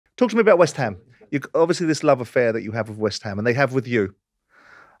Talk to me about West Ham. Obviously, this love affair that you have with West Ham, and they have with you.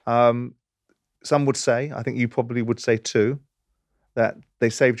 Some would say, I think you probably would say too, that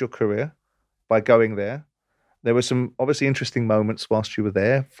they saved your career by going there. There were some obviously interesting moments whilst you were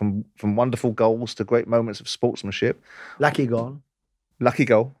there, from wonderful goals to great moments of sportsmanship. Lucky goal.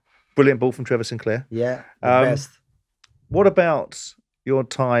 Brilliant ball from Trevor Sinclair. Yeah, the best. What about your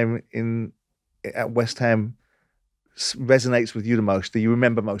time at West Ham resonates with you the most? Do you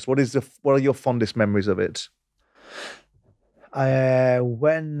remember most? What are your fondest memories of it?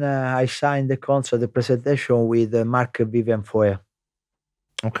 When I signed the contract, the presentation with Marc Vivien Foé.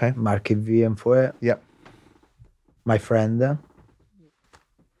 Okay. Marc Vivien Foé. Yeah. My friend.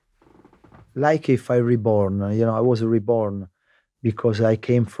 Like if I reborn, I was reborn because I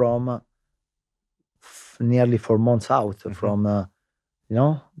came from nearly 4 months out from,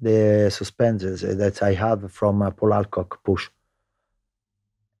 the suspensions that I had from Paul Alcock push.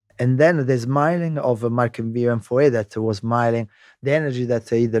 And then the smiling of Marc Vivien Foé that was smiling, the energy that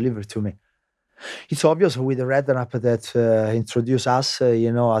he delivered to me. It's obvious with the Redknapp that introduced us,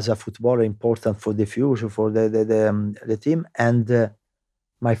 as a footballer, important for the future, for the team. And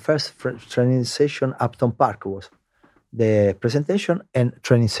my first training session, Upton Park, was the presentation and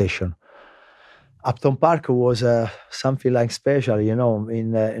training session. Upton Park was something like special,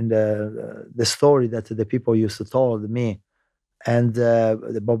 in the story that the people used to tell me. And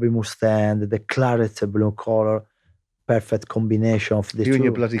the Bobby Mustang, the claret blue color, perfect combination of the two. You and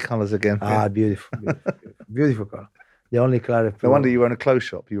your bloody colours again. Beautiful, beautiful color. The only claret blue. No wonder you own a clothes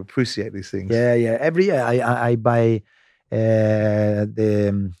shop. You appreciate these things. Yeah. Every year I buy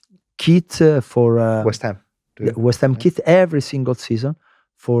the kit for West Ham. The West Ham kit every single season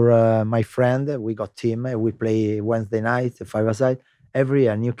for my friend. We got team. We play Wednesday night, 5-a-side. Every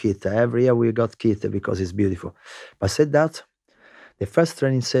year new kit. Every year we got kit because it's beautiful. But said that, the first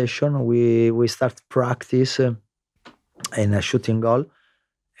training session we start practice in a shooting goal.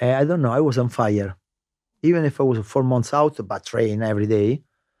 I don't know. I was on fire, even if I was 4 months out, but train every day.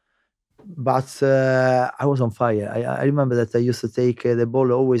 But I was on fire. I remember that I used to take the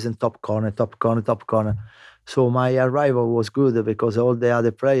ball always in top corner. So my arrival was good because all the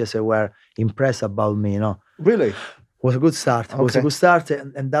other players were impressed about me. Really? It was a good start. Okay. Was a good start,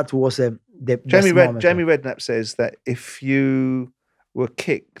 and that was the Jamie best moment. Jamie Redknapp says that if you were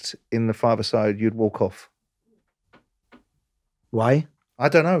kicked in the 5-a-side, you'd walk off. Why? I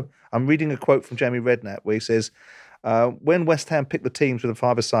don't know. I'm reading a quote from Jamie Redknapp where he says, when West Ham picked the teams with a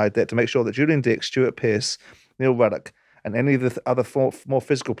 5-a-side, they had to make sure that Julian Dick, Stuart Pearce, Neil Ruddock, and any of the other more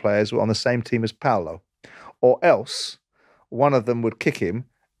physical players were on the same team as Paolo. Or else one of them would kick him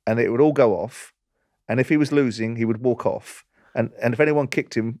and it would all go off. And if he was losing, he would walk off. And if anyone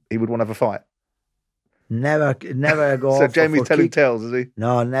kicked him, he would want to have a fight. Never go So out Jamie's for telling kick. tales, is he?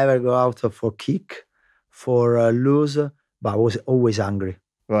 No, never go out for kick, for lose, but I was always angry.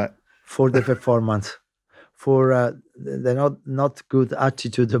 Right. For the performance, for the not good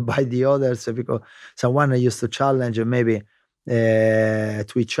attitude by the others, because someone used to challenge maybe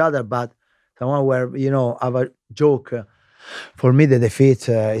to each other, but someone where, have a joke. For me, the defeat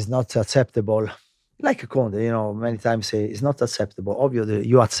is not acceptable. Like Conte, many times say it's not acceptable. Obviously,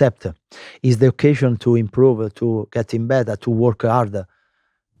 you accept. It's the occasion to improve, to getting better, to work harder.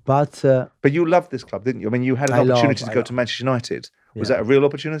 But you loved this club, didn't you? I mean, you had an opportunity to go to Manchester United. Was that a real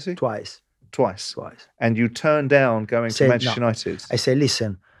opportunity? Twice. And you turned down going to Manchester United. I say,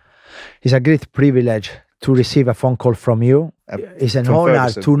 listen, it's a great privilege to receive a phone call from you. It's an honor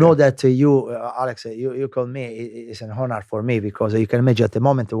Ferguson, to know that you, Alex, you called me. It's an honor for me because you can imagine at the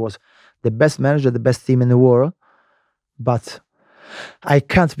moment it was the best manager, the best team in the world. But I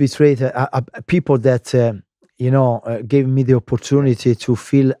can't betray people that, gave me the opportunity to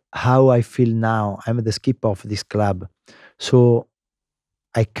feel how I feel now. I'm the skipper of this club. So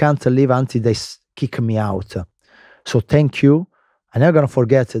I can't leave until they kick me out. So thank you. I'm not going to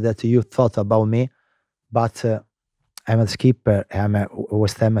forget that you thought about me, but I'm a skipper. I'm a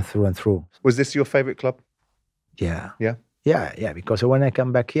West Ham through and through. Was this your favorite club? Yeah. Yeah? Yeah, because when I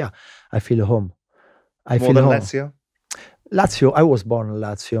come back here, I feel home. More than Lazio? Lazio, I was born in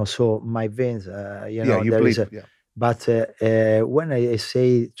Lazio, so my veins, But when I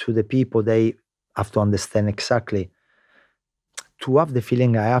say to the people, they have to understand exactly, to have the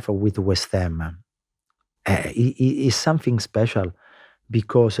feeling I have with West Ham, is something special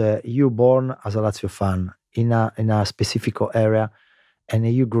because you're born as a Lazio fan in a specific area, and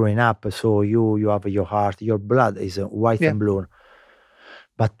you growing up, so you have your heart, your blood is white and blue.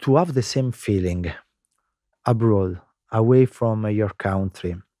 But to have the same feeling abroad, away from your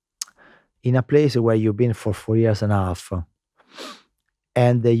country, in a place where you've been for 4 years and a half,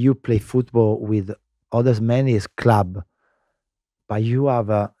 and you play football with others many is club, but you have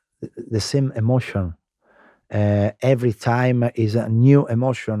the same emotion. Every time is a new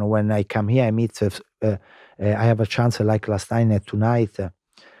emotion. When I come here, I meet. I have a chance like last night tonight.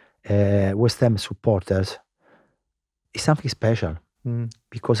 West Ham supporters. It's something special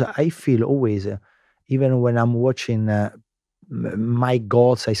because I feel always, even when I'm watching my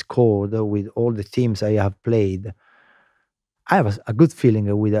goals I scored with all the teams I have played, I have a good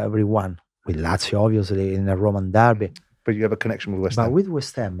feeling with everyone. With Lazio, obviously, in a Roman derby. But you have a connection with West Ham. But with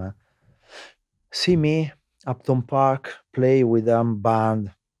West Ham, see me, Upton Park, play with them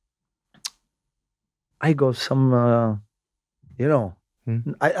band. I got some, you know,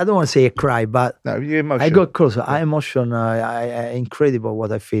 I don't want to say a cry, but no, you emotion. I got close. I emotion. Incredible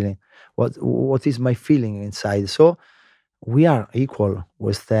what I'm feeling. What is my feeling inside? So we are equal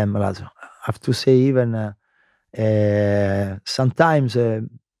with them. I have to say, even sometimes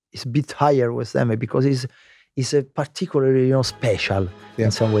it's a bit higher with them because it's a particularly special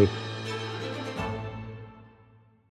in some way.